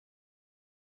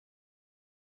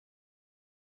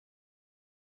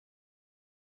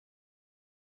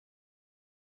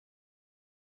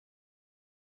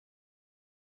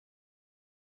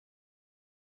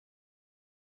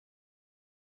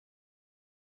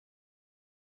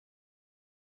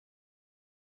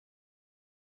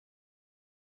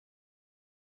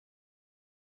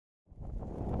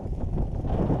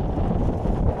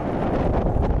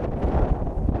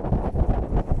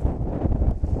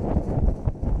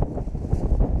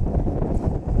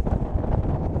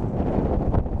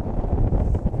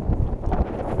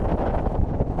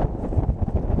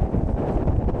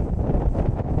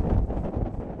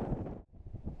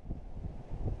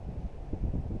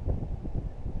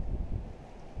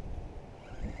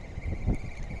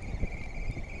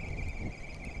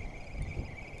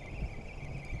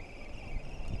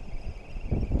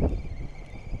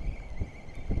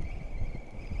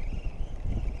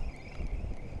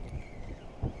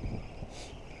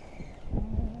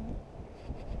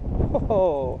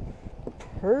go.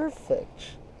 Perfect.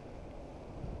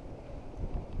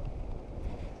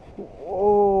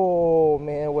 Oh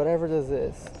man, whatever this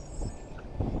is.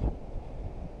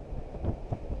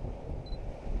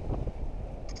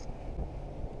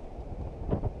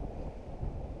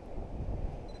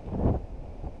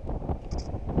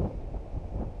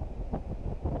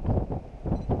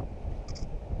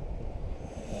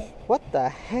 What the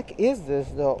heck is this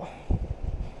though?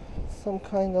 Some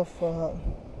kind of let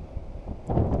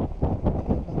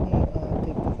me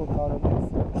take the hook out of it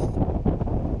first.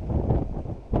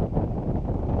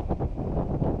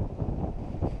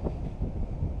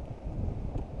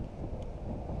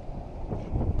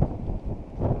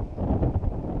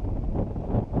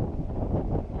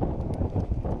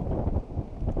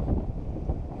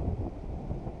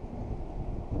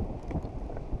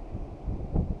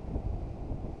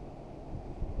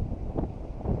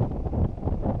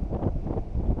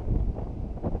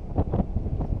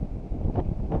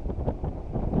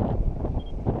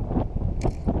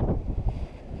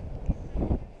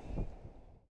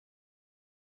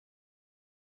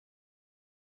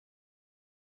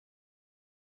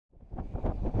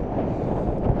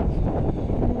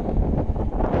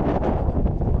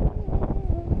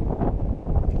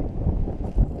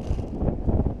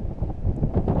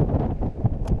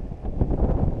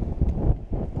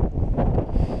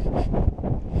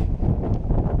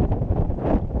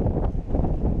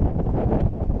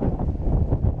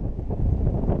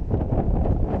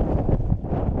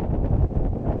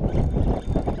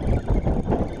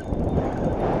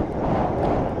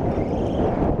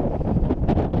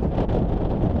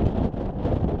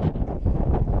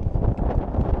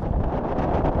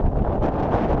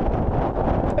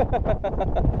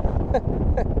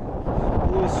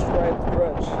 Blue striped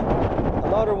Grunt.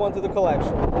 Another one to the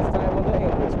collection. This time on the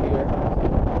English spear.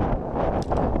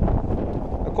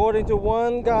 According to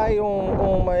one guy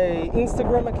on my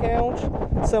Instagram account,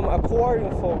 some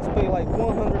aquarium folks pay like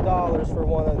 $100 for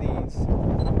one of these.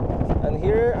 And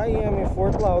here I am in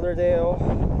Fort Lauderdale.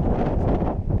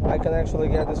 I can actually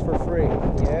get this for free.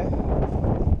 Yeah.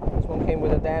 This one came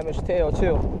with a damaged tail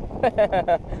too.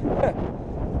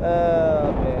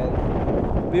 Oh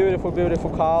man, beautiful,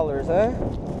 beautiful colors, huh?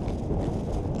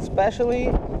 Especially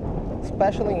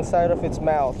inside of its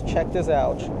mouth. Check this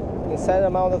out. Inside the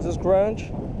mouth of this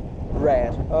Grunt,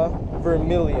 red,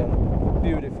 vermilion,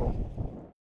 beautiful.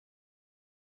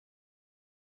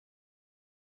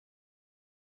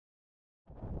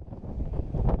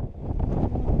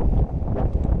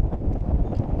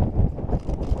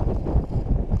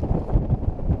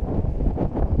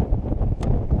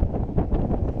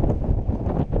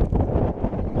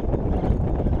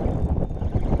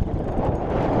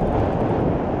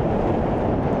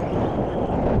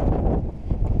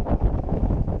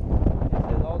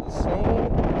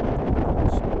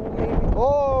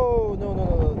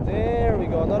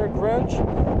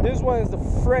 This one is the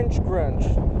French Grunt.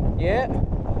 Yeah,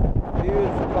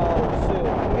 beautiful colors too.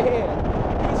 Man,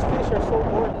 these fish are so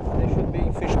gorgeous. They should be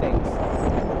in fish tanks.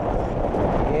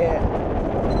 Yeah,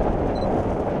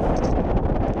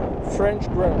 French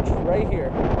Grunt right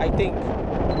here. I think.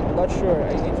 I'm not sure.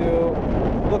 I need to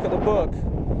look at the book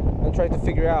and try to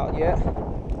figure out. Yeah.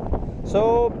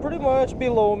 So pretty much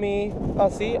below me.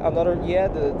 See another. Yeah,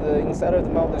 the inside of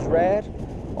the mouth is red.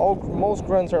 Most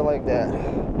Grunts are like that.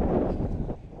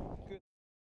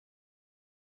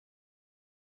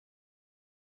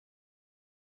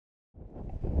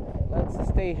 Let's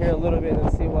stay here a little bit and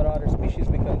see what other species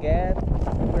we can get.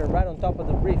 We're right on top of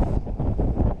the reef.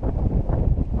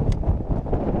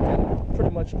 Can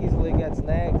pretty much easily get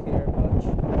snagged here, but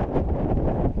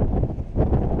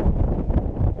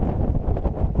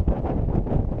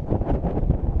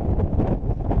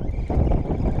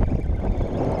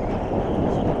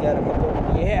so we get a couple.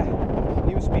 Yeah,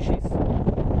 new species.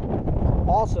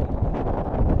 Awesome,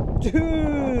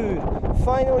 dude!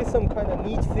 Finally, some kind of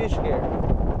neat fish here.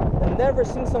 I've never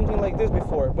seen something like this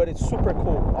before, but it's super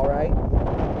cool, alright?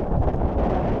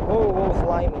 Whoa,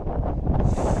 slimy.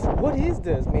 What is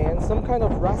this, man? Some kind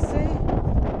of Wrasse?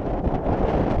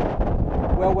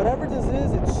 Well, whatever this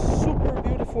is, it's super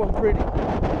beautiful and pretty.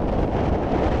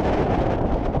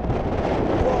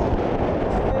 Whoa,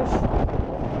 this fish.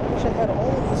 I wish I had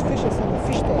all of these fishes in the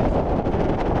fish tank.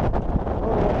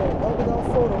 Whoa, not without a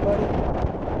photo, buddy.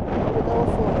 Not without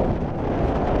a photo.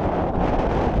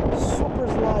 Super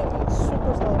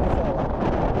slimy fella.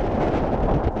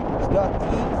 It's got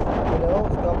teeth, you know,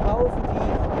 it's got powerful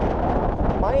teeth.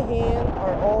 My hands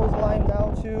are all slimed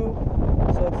out too,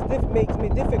 so it makes me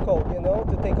difficult, you know,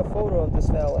 to take a photo of this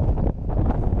fella.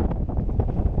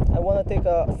 I want to take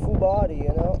a full body,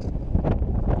 you know.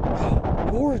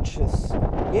 gorgeous.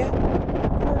 Yeah,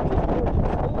 gorgeous, gorgeous.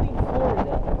 Only in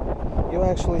Florida you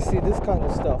actually see this kind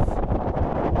of stuff.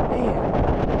 Man,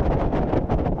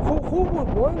 who would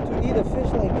want to eat a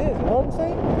fish like this? You know what I'm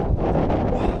saying?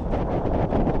 Wow.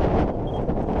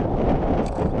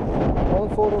 One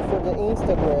photo for the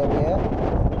Instagram, yeah?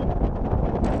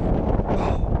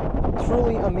 Wow.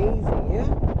 Truly amazing, yeah?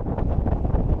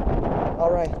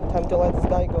 Alright, time to let this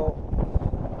guy go.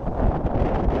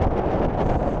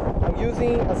 I'm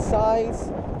using a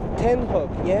size 10 hook,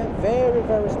 yeah? Very,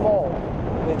 very small.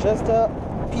 With just a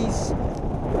piece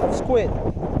of squid.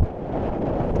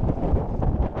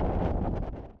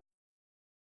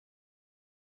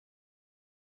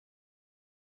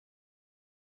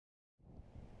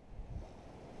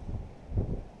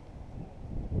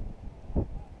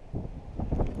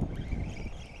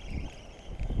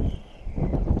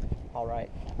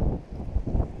 Alright.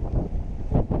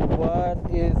 What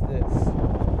is this?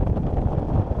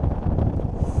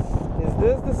 Is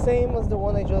this the same as the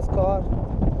one I just caught?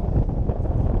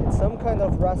 It's some kind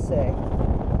of Wrasse.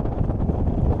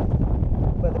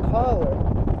 But the color,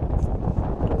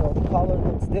 I don't know, the color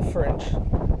looks different.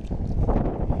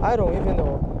 I don't even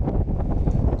know.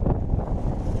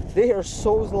 They are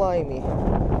so slimy.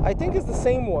 I think it's the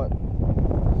same one.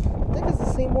 I think it's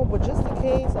the same one, but just in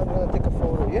case, I'm gonna take a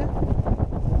photo, yeah?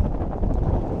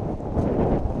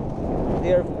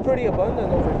 They are pretty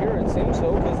abundant over here, it seems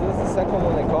so, because this is the second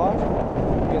one I caught.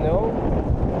 You know,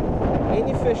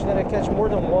 any fish that I catch more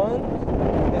than one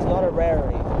is not a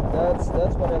rarity.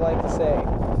 That's what I like to say.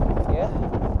 Yeah?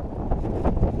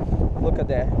 Look at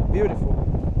that. Beautiful.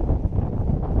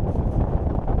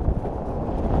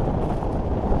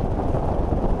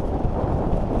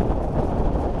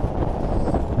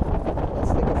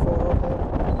 Let's take a photo of him.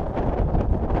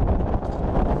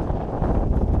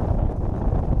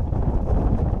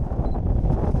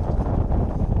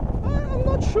 I'm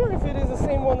not sure if it is the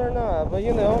same one or not, but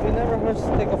you know, it never hurts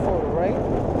to take a photo, right?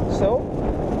 So,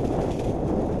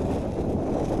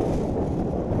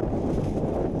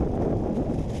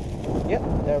 yep,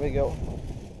 there we go.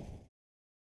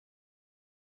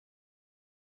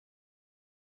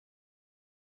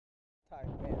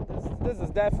 Man, this is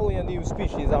definitely a new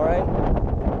species, all right?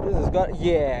 This has got,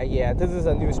 yeah, this is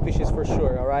a new species for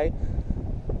sure, all right?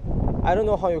 I don't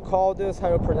know how you call this, how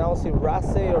you pronounce it,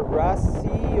 Wrasse or Wrasse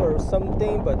or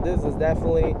something, but this is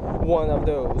definitely one of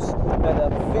those, and a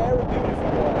very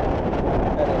beautiful one.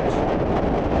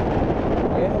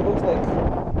 Yeah, it looks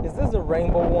like, is this the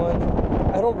rainbow one?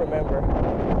 I don't remember.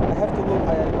 I have to look,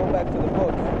 I go back to the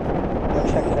book and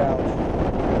check it out.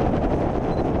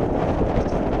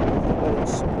 But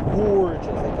it's gorgeous,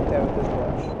 I can tell you this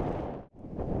much.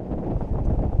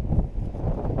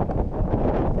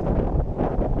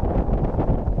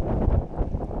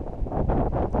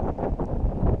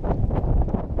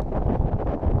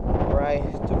 Alright,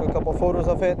 took a couple photos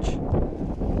of it.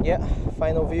 Yeah,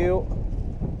 final view.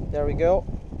 There we go.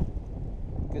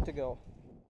 Good to go.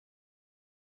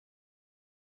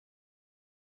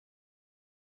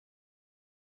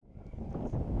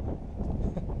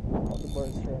 All the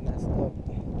birds here are messed up.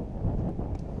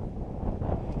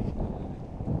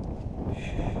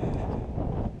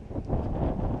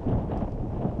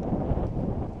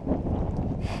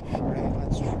 Alright,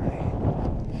 let's try.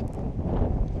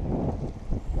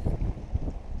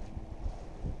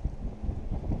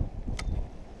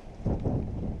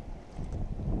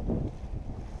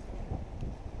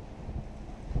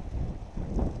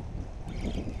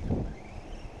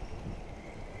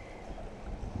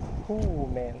 Oh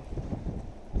man.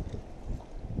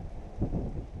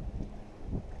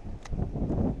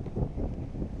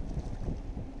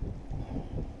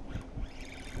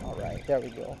 Alright, there we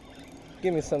go.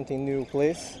 Give me something new,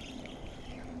 please.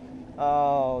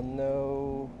 Oh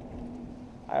no.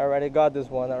 I already got this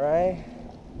one, alright?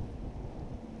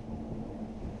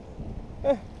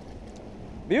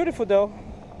 Beautiful though.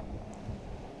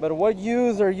 But what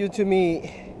use are you to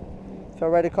me if I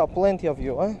already caught plenty of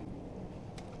you, huh?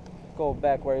 Go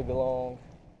back where you belong.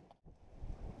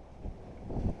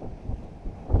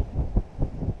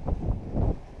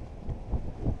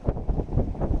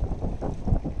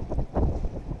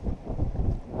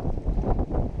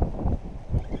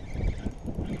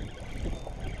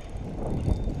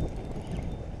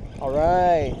 All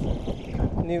right,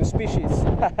 new species.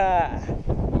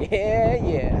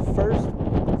 yeah, first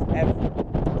ever.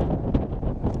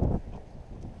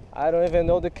 I don't even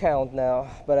know the count now,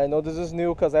 but I know this is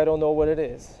new because I don't know what it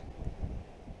is.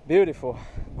 Beautiful,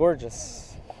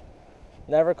 gorgeous.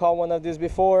 Never caught one of these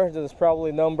before. This is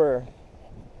probably number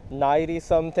 90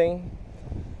 something.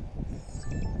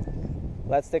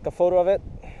 Let's take a photo of it.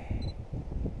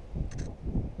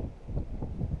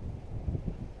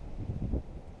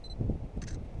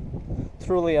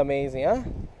 Truly amazing, huh?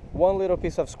 One little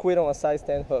piece of squid on a size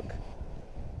 10 hook.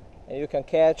 And you can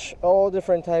catch all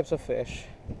different types of fish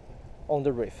on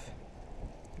the reef.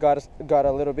 Got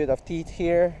a little bit of teeth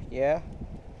here, yeah.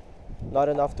 Not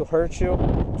enough to hurt you.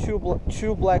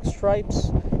 Two black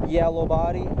stripes, yellow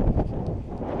body.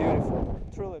 Beautiful,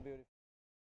 truly beautiful.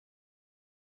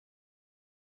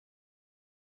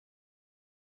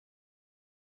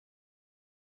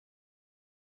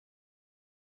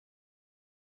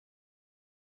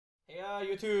 Yeah,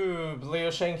 YouTube, Leo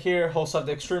Sheng here, host of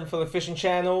the Extreme Fillet Fishing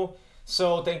channel.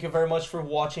 So thank you very much for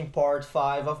watching part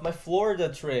 5 of my Florida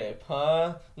trip,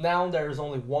 huh? Now there's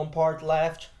only one part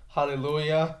left,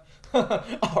 hallelujah.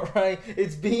 Alright,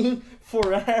 it's been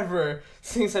forever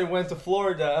since I went to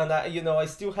Florida, and I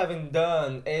still haven't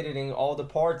done editing all the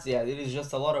parts yet. It is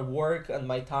just a lot of work, and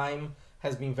my time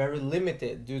has been very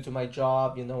limited due to my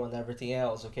job, and everything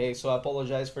else, okay? So I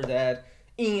apologize for that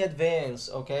in advance,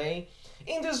 okay?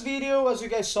 In this video, as you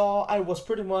guys saw, I was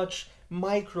pretty much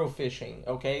micro fishing,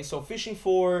 okay? So fishing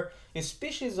for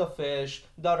species of fish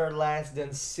that are less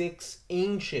than 6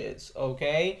 inches,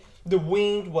 okay? The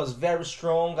wind was very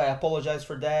strong. I apologize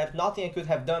for that. Nothing I could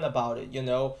have done about it,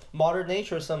 Mother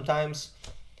Nature sometimes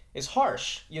is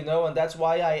harsh, and that's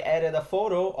why I added a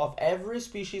photo of every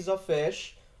species of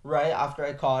fish right after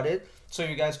I caught it, so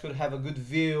you guys could have a good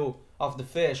view of the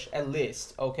fish at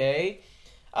least, okay?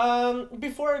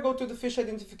 Before I go to the fish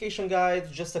identification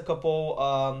guide, just a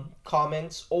couple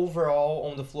comments overall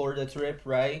on the Florida trip,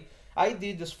 right? I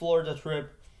did this Florida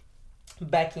trip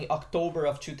back in October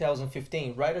of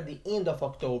 2015, right at the end of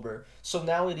October. So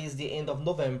now it is the end of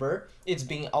November. It's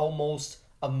been almost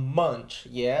a month,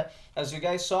 yeah? As you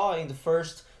guys saw in the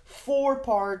first 4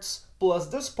 parts, plus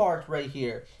this part right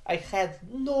here, I had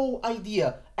no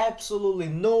idea, absolutely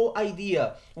no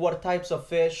idea what types of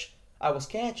fish I was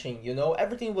catching,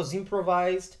 Everything was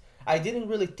improvised. I didn't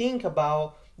really think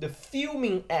about the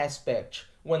filming aspect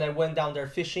when I went down there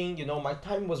fishing. My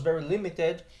time was very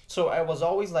limited, so I was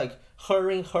always like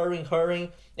hurrying,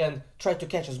 and try to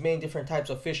catch as many different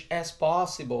types of fish as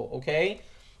possible, okay?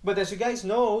 But as you guys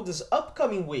know, this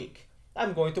upcoming week,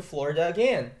 I'm going to Florida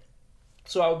again.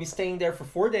 So I'll be staying there for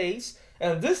 4 days,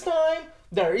 and this time,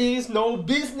 there is no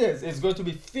business. It's going to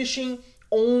be fishing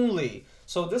only.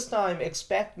 So this time,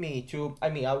 expect me to,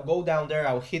 I'll go down there,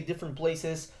 I'll hit different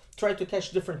places, try to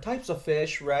catch different types of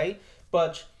fish, right?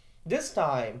 But this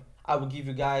time, I will give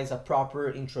you guys a proper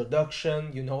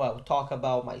introduction. I'll talk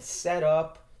about my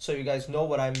setup, so you guys know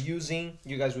what I'm using.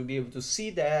 You guys will be able to see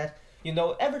that.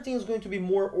 Everything is going to be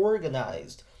more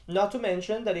organized. Not to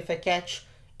mention that if I catch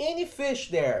any fish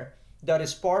there that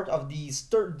is part of these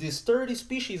 30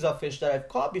 species of fish that I've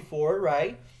caught before,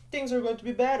 right? Things are going to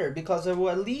be better, because I will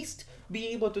at least be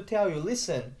able to tell you,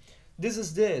 listen, this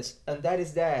is this, and that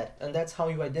is that, and that's how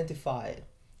you identify it,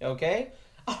 okay?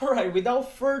 Alright,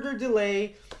 without further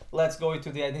delay, let's go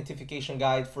into the identification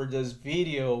guide for this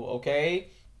video, okay?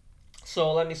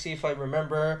 So let me see if I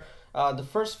remember. The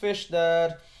first fish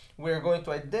that we're going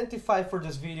to identify for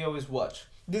this video is what?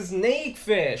 The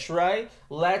snakefish, right?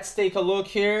 Let's take a look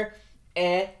here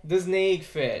at the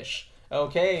snakefish.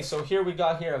 Okay, so here we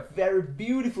got here a very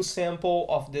beautiful sample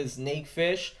of the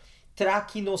snakefish,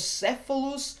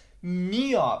 Trachinocephalus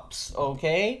myops,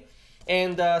 okay?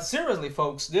 And seriously,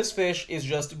 folks, this fish is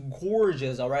just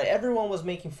gorgeous, all right? Everyone was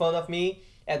making fun of me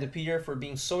at the pier for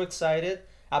being so excited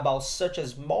about such a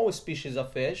small species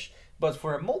of fish, but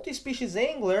for a multi-species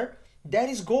angler, that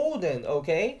is golden,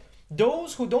 okay?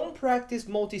 Those who don't practice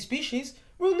multi-species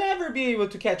will never be able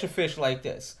to catch a fish like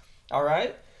this, all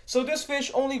right? So this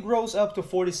fish only grows up to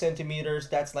 40 centimeters.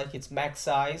 That's like its max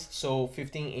size, so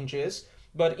 15 inches.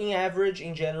 But in average,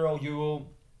 in general, you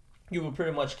will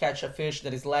pretty much catch a fish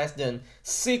that is less than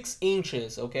 6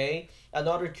 inches, okay?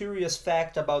 Another curious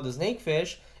fact about the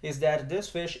snakefish is that this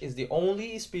fish is the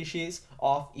only species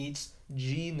of its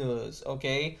genus,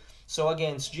 okay? So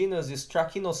again, its genus is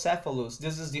Trachinocephalus.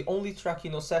 This is the only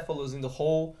Trachinocephalus in the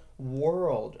whole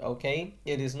world, okay?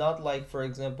 It is not like, for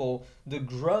example, the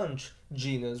Grunt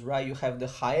genus, right? You have the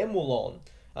Haemulon.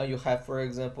 You have, for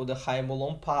example, the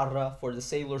Haemulon parra for the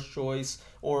sailor's choice,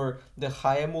 or the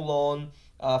Haemulon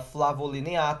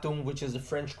flavolineatum, which is the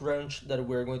French Grunt that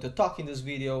we're going to talk in this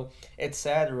video,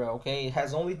 etc. Okay, it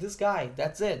has only this guy.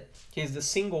 That's it. He's the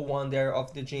single one there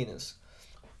of the genus.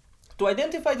 To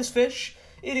identify this fish,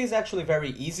 it is actually very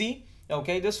easy.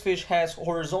 Okay, this fish has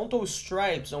horizontal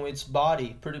stripes on its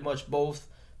body, pretty much both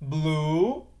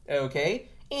blue, okay,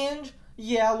 and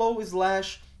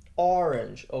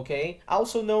yellow/orange, okay.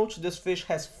 Also note this fish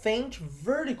has faint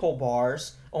vertical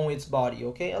bars on its body,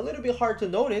 okay. A little bit hard to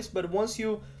notice, but once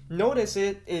you notice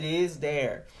it, it is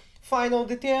there. Final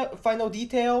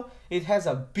detail, it has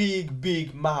a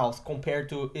big mouth compared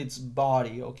to its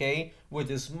body, okay?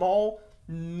 With a small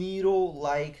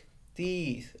needle-like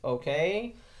teeth,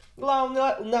 okay?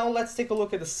 Now let's take a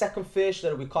look at the second fish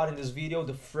that we caught in this video,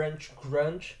 the French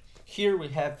Grunt. Here we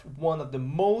have one of the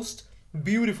most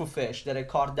beautiful fish that I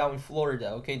caught down in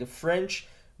Florida, okay? The French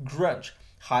Grunt,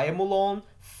 Haemulon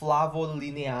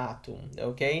flavolineatum,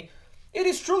 okay? It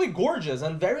is truly gorgeous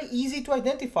and very easy to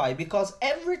identify because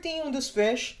everything on this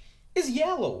fish is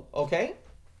yellow, okay?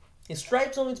 The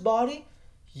stripes on its body,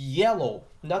 yellow.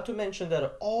 Not to mention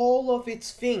that all of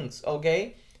its fins,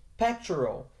 okay?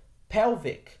 Pectoral,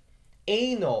 pelvic,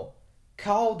 anal,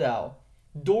 caudal,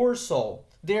 dorsal,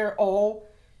 they're all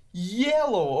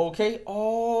yellow, okay?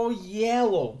 All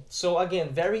yellow. So again,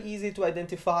 very easy to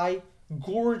identify,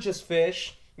 gorgeous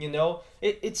fish, you know?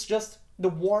 It's just the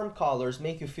warm colors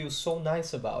make you feel so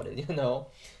nice about it, you know?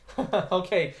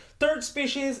 Okay, third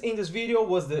species in this video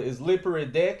was the slippery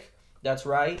dick. That's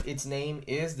right, its name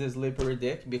is the slippery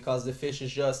dick because the fish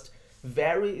is just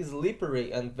very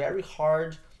slippery and very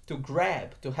hard to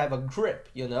grab, to have a grip,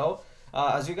 you know?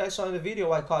 As you guys saw in the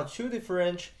video, I caught two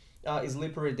different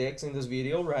slippery dicks in this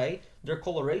video, right? Their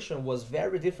coloration was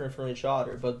very different from each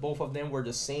other, but both of them were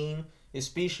the same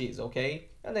species, okay?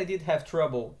 And I did have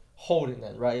trouble holding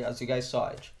it, right, as you guys saw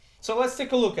it. So let's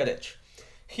take a look at it.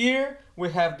 Here we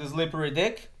have the slippery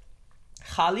dick,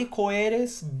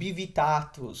 Halicoeres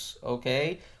bivitatus,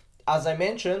 okay? As I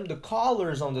mentioned, the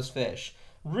colors on this fish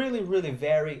really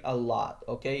vary a lot,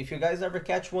 okay? If you guys ever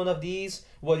catch one of these,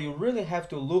 what you really have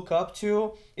to look up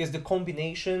to is the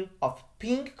combination of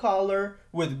pink color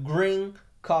with green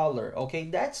color, okay?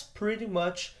 That's pretty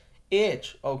much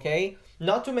it, okay?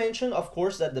 Not to mention, of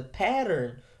course, that the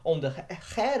pattern on the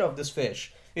head of this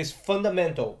fish is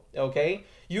fundamental, okay?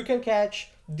 You can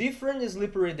catch different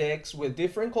slippery dicks with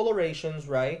different colorations,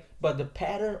 right? But the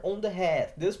pattern on the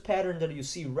head, this pattern that you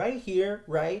see right here,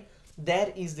 right?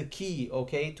 That is the key,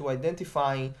 okay, to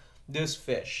identifying this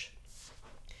fish.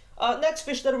 Next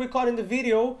fish that we caught in the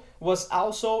video was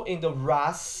also in the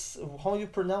Wrasse. How you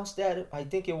pronounce that? I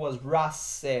think it was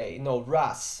Wrasse. No,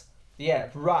 Wrasse. Yeah,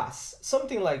 Wrasse.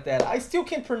 Something like that. I still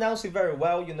can't pronounce it very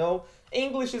well, you know.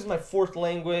 English is my fourth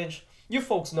language. You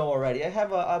folks know already. I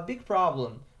have a big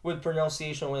problem with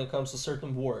pronunciation when it comes to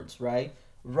certain words, right?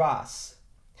 Wrasse.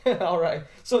 Alright,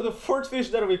 so the fourth fish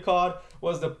that we caught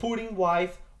was the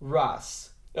Puddingwife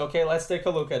Wrasse. Okay, let's take a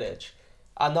look at it.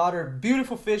 Another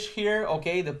beautiful fish here,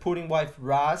 okay, the Puddingwife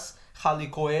Wrasse,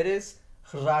 Halicoeres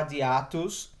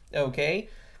radiatus, okay?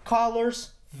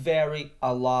 Colors vary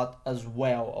a lot as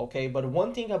well, okay? But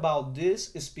one thing about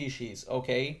this species,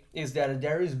 okay, is that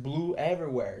there is blue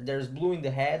everywhere. There's blue in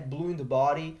the head, blue in the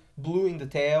body, blue in the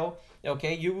tail,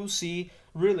 okay? You will see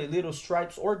really little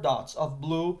stripes or dots of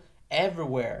blue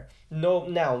everywhere.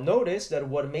 Now notice that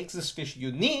what makes this fish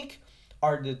unique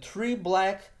are the three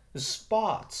black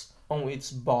spots on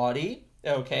its body,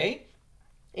 okay?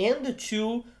 And the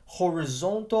two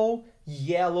horizontal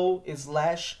yellow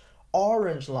 /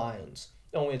 orange lines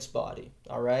on its body,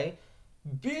 all right?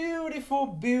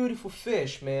 Beautiful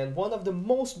fish, man. One of the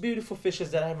most beautiful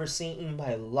fishes that I've ever seen in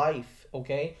my life,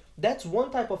 okay? That's one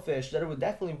type of fish that I would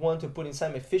definitely want to put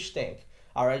inside my fish tank,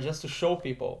 all right, just to show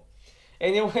people.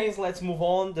 Anyways, let's move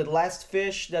on. The last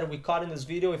fish that we caught in this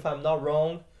video, if I'm not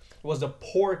wrong, was the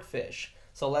porkfish.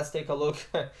 So let's take a look.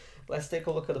 Let's take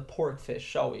a look at the porkfish,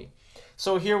 shall we?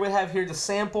 So here we have the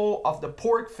sample of the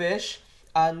porkfish,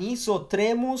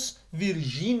 Anisotremus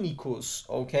virginicus,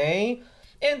 okay?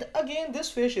 And again, this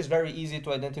fish is very easy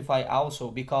to identify also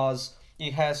because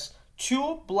it has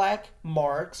two black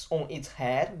marks on its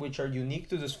head, which are unique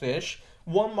to this fish.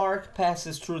 One mark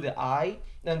passes through the eye,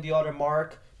 and the other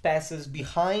mark passes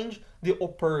behind the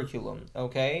operculum,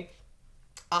 okay?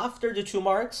 After the two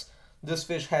marks, this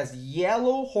fish has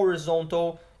yellow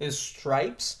horizontal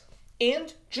stripes,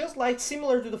 and just like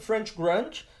similar to the French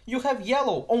Grunt, you have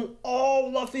yellow on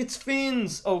all of its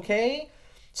fins, okay?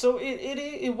 So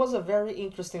it was a very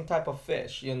interesting type of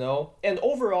fish, you know? And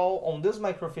overall, on this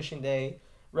microfishing day,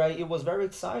 right, it was very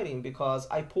exciting because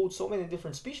I pulled so many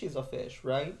different species of fish,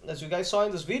 right? As you guys saw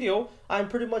in this video, I'm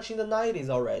pretty much in the 90s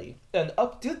already. And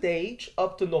up to date,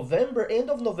 up to November, end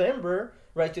of November,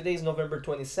 right, today is November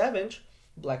 27th,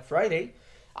 Black Friday,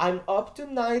 I'm up to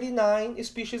 99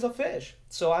 species of fish.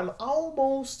 So I'm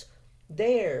almost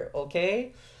there,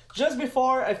 okay? Just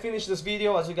before I finish this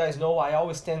video, as you guys know, I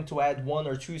always tend to add 1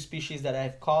 or 2 species that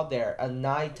I've caught there at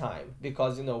nighttime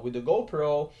because, you know, with the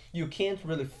GoPro, you can't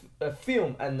really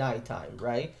film at nighttime,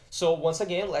 right? So once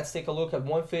again, let's take a look at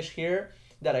one fish here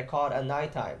that I caught at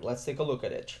nighttime. Let's take a look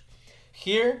at it.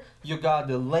 Here, you got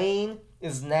the lane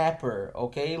snapper,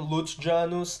 okay?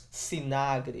 Lutjanus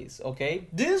sinagris, okay?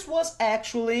 This was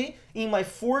actually in my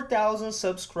 4,000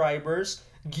 subscribers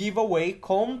giveaway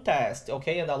contest,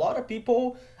 okay? And a lot of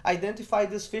people identify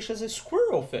this fish as a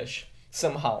squirrel fish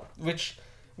somehow, which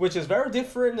is very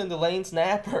different than the lane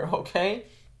snapper, okay?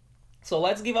 So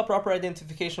let's give a proper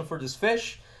identification for this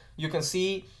fish. You can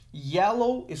see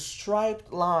yellow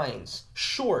striped lines,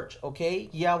 short, okay?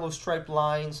 Yellow striped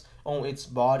lines on its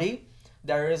body.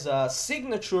 There is a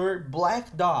signature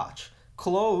black dot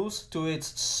close to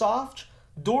its soft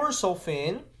dorsal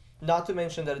fin, not to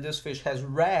mention that this fish has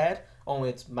red on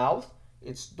its mouth,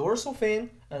 its dorsal fin,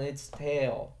 and its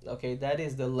tail. Okay, that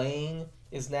is the lane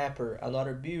snapper,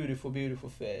 another beautiful, beautiful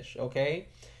fish, okay?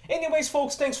 Anyways,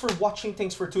 folks, thanks for watching,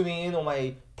 thanks for tuning in on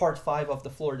my part 5 of the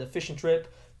Florida fishing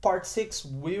trip. Part 6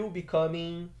 will be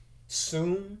coming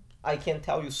soon. I can't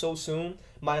tell you so soon.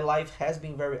 My life has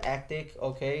been very hectic,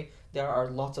 okay? There are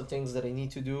lots of things that I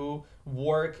need to do.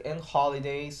 Work and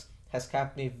holidays has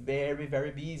kept me very,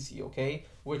 very busy, okay?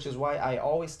 Which is why I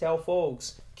always tell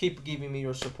folks, keep giving me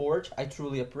your support. I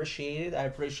truly appreciate it. I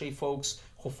appreciate folks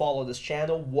who follow this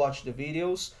channel, watch the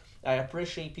videos. I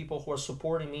appreciate people who are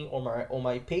supporting me on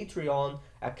my Patreon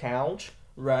account,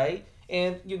 right?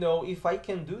 And, you know, if I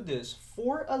can do this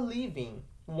for a living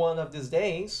one of these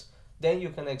days, then you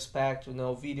can expect, you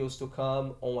know, videos to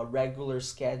come on a regular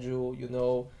schedule, you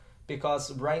know,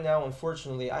 because right now,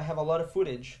 unfortunately, I have a lot of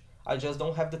footage. I just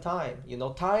don't have the time. You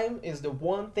know, time is the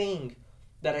one thing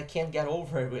that I can't get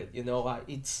over with, you know.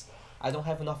 I don't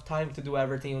have enough time to do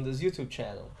everything on this YouTube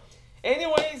channel.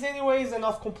 Anyways,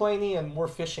 enough complaining and more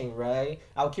fishing, right?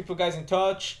 I'll keep you guys in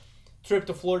touch. Trip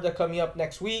to Florida coming up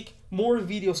next week. More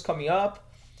videos coming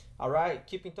up. All right,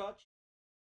 keep in touch.